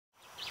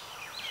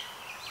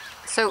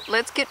So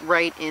let's get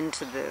right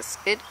into this.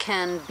 It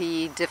can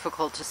be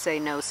difficult to say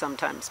no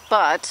sometimes,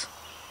 but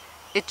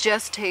it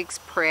just takes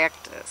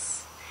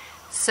practice.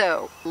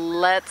 So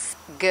let's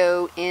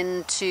go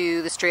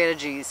into the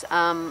strategies.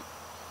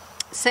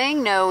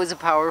 Saying no is a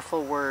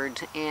powerful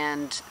word,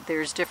 and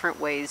there's different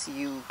ways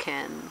you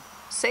can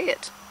say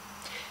it.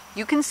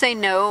 You can say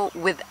no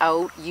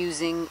without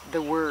using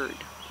the word.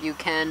 You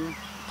can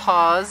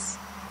pause,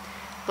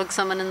 look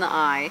someone in the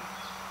eye,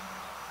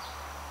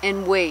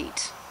 and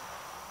wait.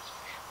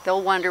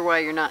 They'll wonder why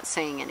you're not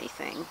saying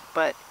anything,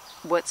 but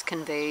what's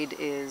conveyed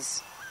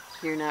is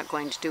you're not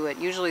going to do it.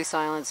 Usually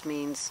silence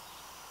means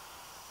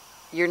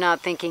you're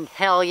not thinking,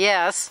 hell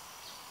yes.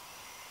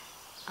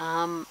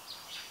 And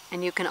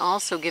you can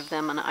also give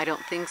them an I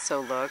don't think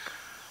so look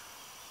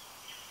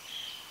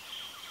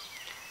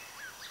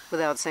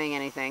without saying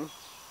anything.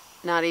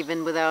 Not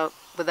even without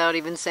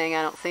even saying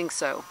I don't think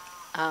so.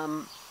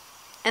 And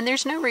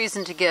there's no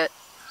reason to get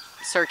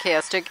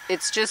sarcastic.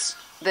 It's just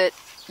that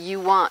you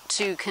want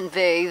to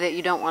convey that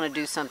you don't want to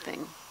do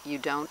something you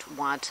don't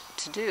want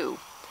to do.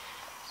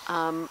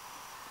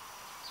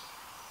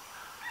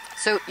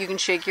 So you can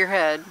shake your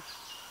head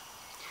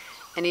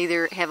and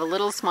either have a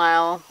little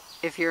smile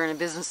if you're in a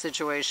business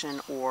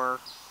situation, or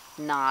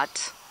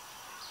not.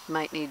 You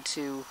might need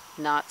to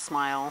not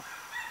smile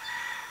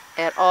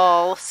at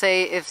all.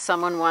 Say if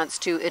someone wants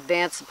to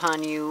advance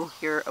upon you,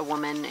 you're a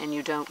woman and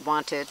you don't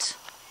want it.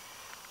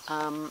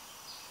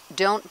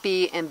 Don't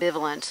be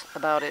ambivalent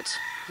about it.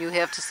 You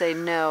have to say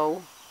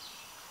no,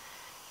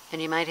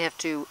 and you might have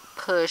to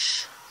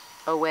push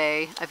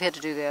away. I've had to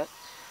do that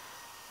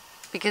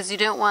because you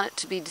don't want it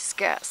to be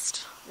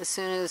discussed. As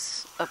soon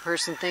as a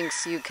person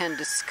thinks you can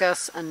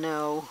discuss a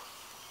no,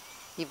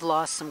 you've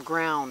lost some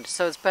ground.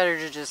 So it's better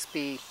to just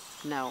be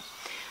no.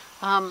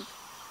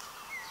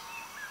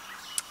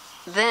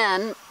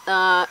 Then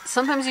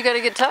sometimes you got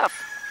to get tough.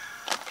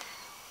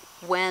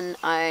 When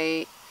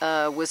I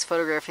was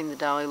photographing the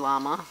Dalai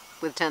Lama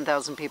with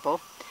 10,000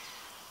 people,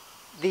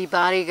 the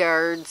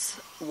bodyguards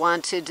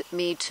wanted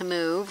me to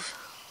move.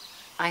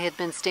 I had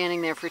been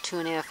standing there for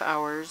 2.5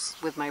 hours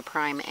with my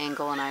prime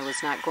angle, and I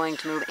was not going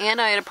to move, and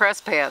I had a press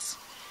pass.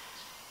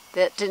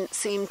 That didn't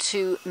seem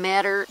to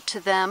matter to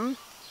them.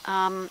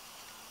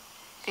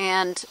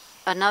 And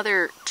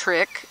another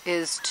trick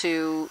is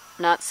to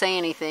not say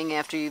anything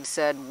after you've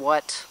said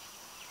what.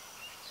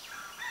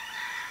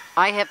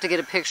 I have to get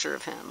a picture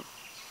of him,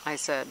 I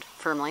said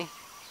firmly.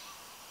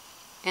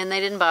 And they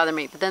didn't bother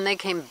me. But then they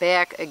came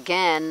back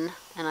again,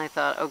 and I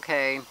thought,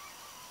 okay.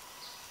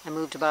 I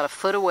moved about a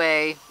foot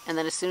away, and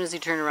then as soon as he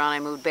turned around, I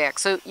moved back.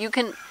 So you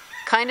can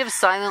kind of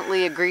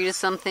silently agree to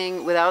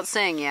something without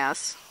saying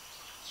yes,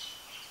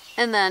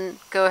 and then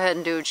go ahead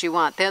and do what you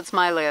want. That's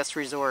my last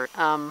resort,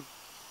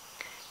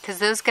 because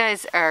those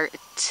guys are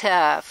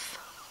tough.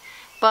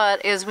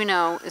 But as we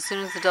know, as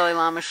soon as the Dalai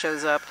Lama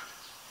shows up,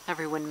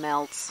 everyone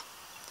melts.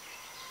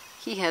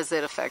 He has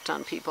that effect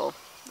on people,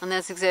 and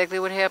that's exactly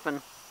what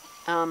happened.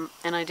 And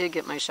I did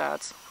get my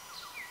shots.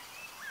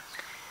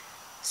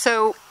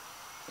 So,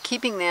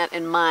 keeping that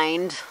in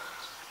mind,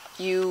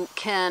 you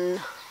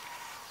can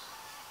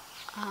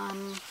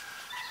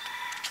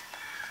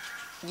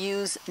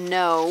use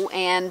no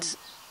and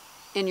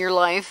in your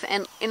life,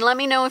 and let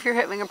me know if you're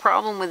having a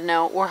problem with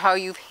no, or how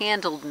you've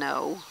handled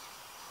no,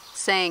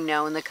 saying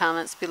no, in the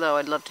comments below.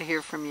 I'd love to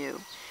hear from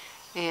you.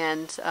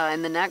 And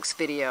in the next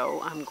video,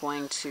 I'm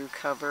going to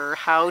cover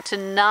how to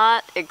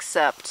not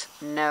accept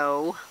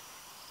no.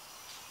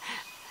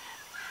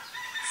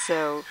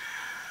 So,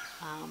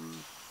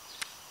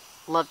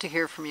 love to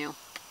hear from you.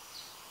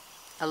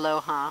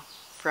 Aloha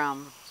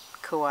from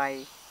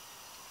Kauai.